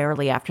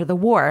temporarily after the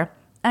war,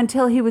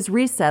 until he was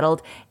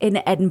resettled in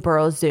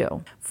Edinburgh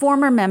Zoo.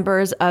 Former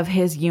members of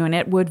his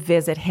unit would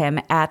visit him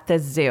at the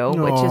zoo,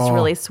 which is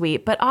really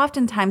sweet, but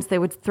oftentimes they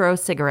would throw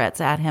cigarettes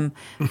at him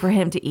for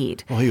him to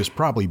eat. Well, he was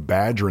probably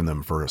badgering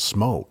them for a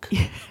smoke.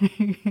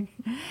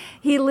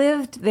 He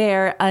lived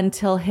there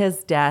until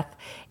his death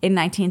in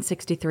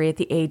 1963 at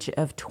the age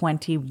of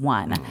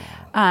 21,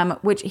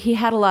 which he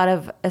had a lot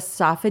of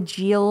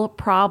esophageal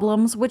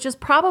problems, which is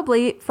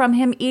probably from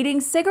him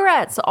eating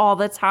cigarettes all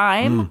the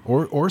time.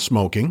 Or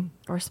smoking.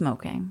 Or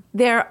smoking.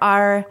 There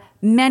are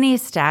many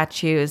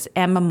statues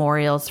and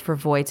memorials for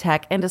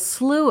Wojtek and a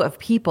slew of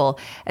people,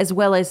 as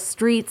well as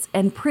streets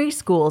and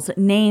preschools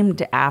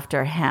named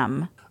after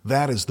him.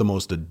 That is the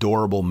most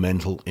adorable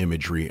mental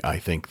imagery I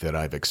think that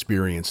I've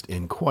experienced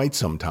in quite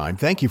some time.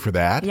 Thank you for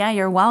that. Yeah,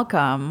 you're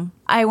welcome.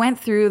 I went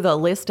through the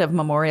list of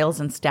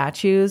memorials and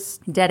statues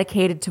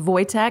dedicated to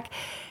Wojtek,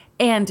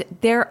 and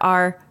there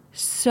are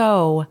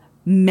so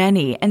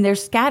many, and they're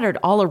scattered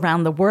all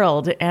around the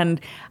world. And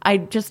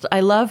I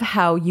love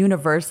how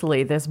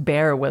universally this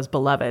bear was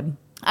beloved.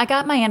 I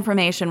got my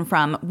information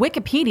from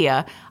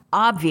Wikipedia,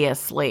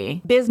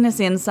 obviously,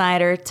 Business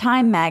Insider,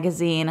 Time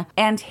Magazine,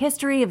 and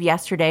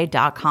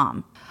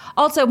historyofyesterday.com.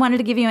 Also wanted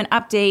to give you an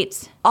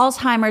update.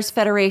 Alzheimer's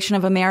Federation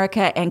of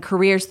America and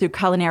Careers Through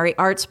Culinary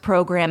Arts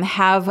program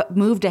have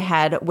moved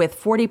ahead with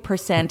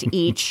 40%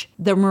 each.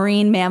 The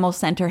Marine Mammal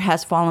Center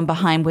has fallen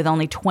behind with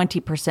only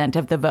 20%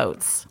 of the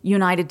votes.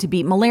 United to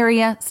Beat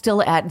Malaria,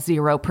 still at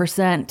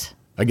 0%.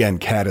 Again,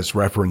 Kat is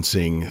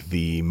referencing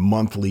the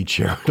monthly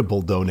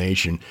charitable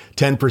donation.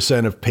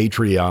 10% of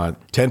Patreon,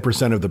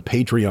 10% of the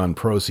Patreon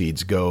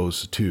proceeds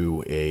goes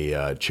to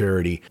a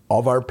charity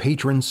of our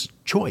patrons'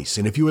 choice.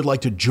 And if you would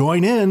like to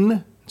join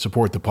in,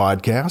 support the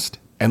podcast,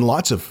 and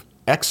lots of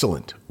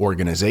excellent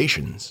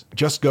organizations,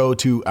 just go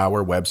to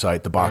our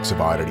website,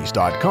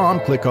 theboxofoddities.com,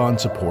 click on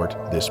support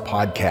this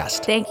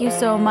podcast. Thank you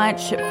so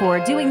much for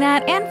doing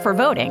that and for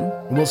voting.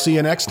 And we'll see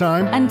you next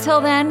time.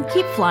 Until then,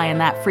 keep flying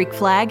that freak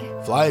flag.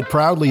 Fly it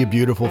proudly, you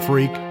beautiful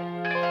freak.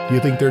 Do you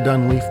think they're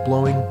done leaf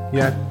blowing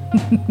yet?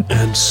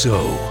 And so,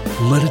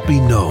 let it be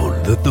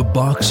known that the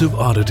Box of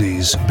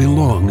Oddities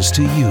belongs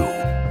to you,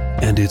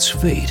 and its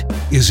fate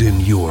is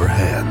in your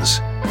hands.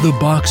 The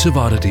Box of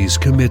Oddities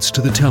commits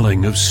to the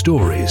telling of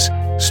stories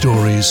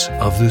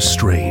of the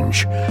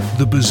strange,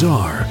 the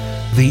bizarre,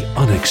 the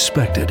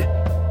unexpected,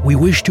 we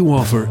wish to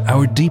offer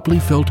our deeply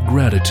felt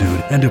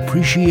gratitude and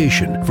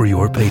appreciation for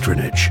your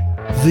patronage.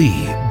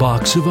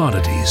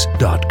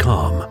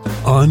 TheBoxOfOddities.com.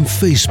 On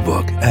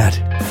Facebook at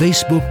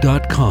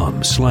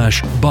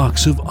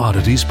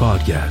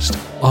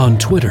Facebook.com/BoxOfOddities On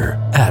Twitter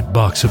at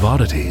Box of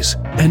Oddities.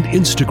 And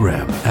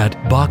Instagram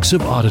at Box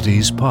of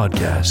Oddities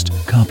Podcast.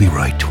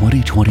 Copyright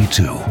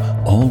 2022.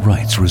 All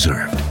rights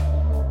reserved.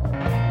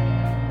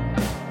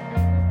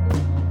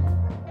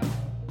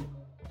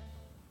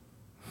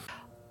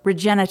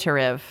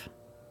 Regenerative.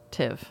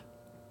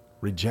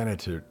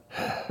 Regenerative.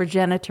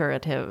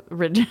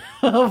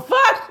 Oh,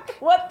 fuck!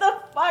 What the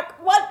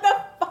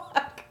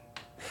fuck?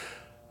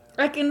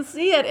 I can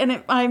see it,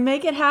 and I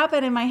make it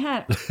happen in my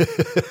head.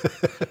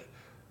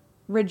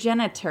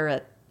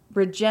 Regenerative.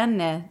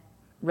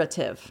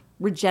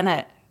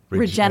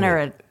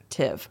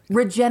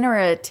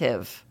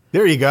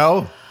 There you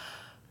go.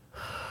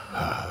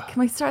 Can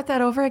we start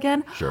that over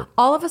again? Sure.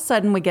 All of a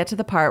sudden, we get to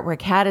the part where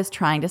Kat is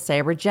trying to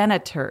say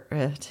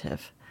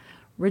regenerative.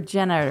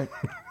 Regenerative.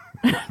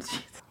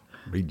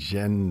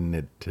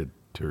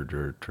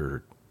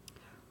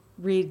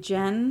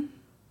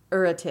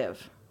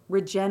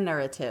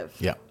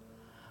 Yeah.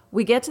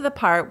 We get to the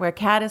part where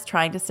Kat is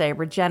trying to say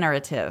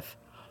regenerative.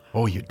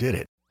 Oh, you did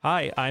it.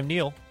 Hi, I'm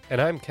Neil. And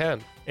I'm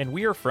Ken. And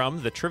we are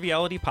from the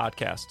Triviality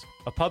Podcast,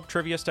 a pub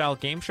trivia-style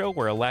game show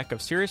where a lack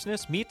of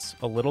seriousness meets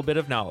a little bit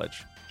of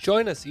knowledge.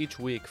 Join us each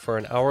week for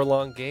an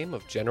hour-long game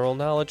of general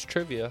knowledge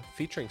trivia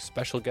featuring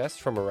special guests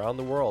from around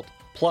the world,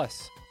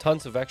 plus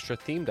tons of extra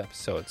themed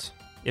episodes.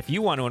 If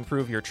you want to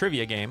improve your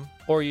trivia game,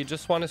 or you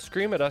just want to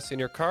scream at us in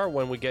your car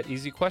when we get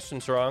easy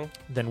questions wrong,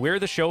 then we're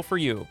the show for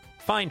you.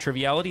 Find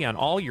Triviality on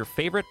all your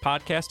favorite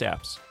podcast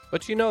apps.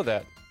 But you know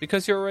that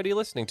because you're already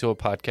listening to a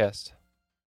podcast.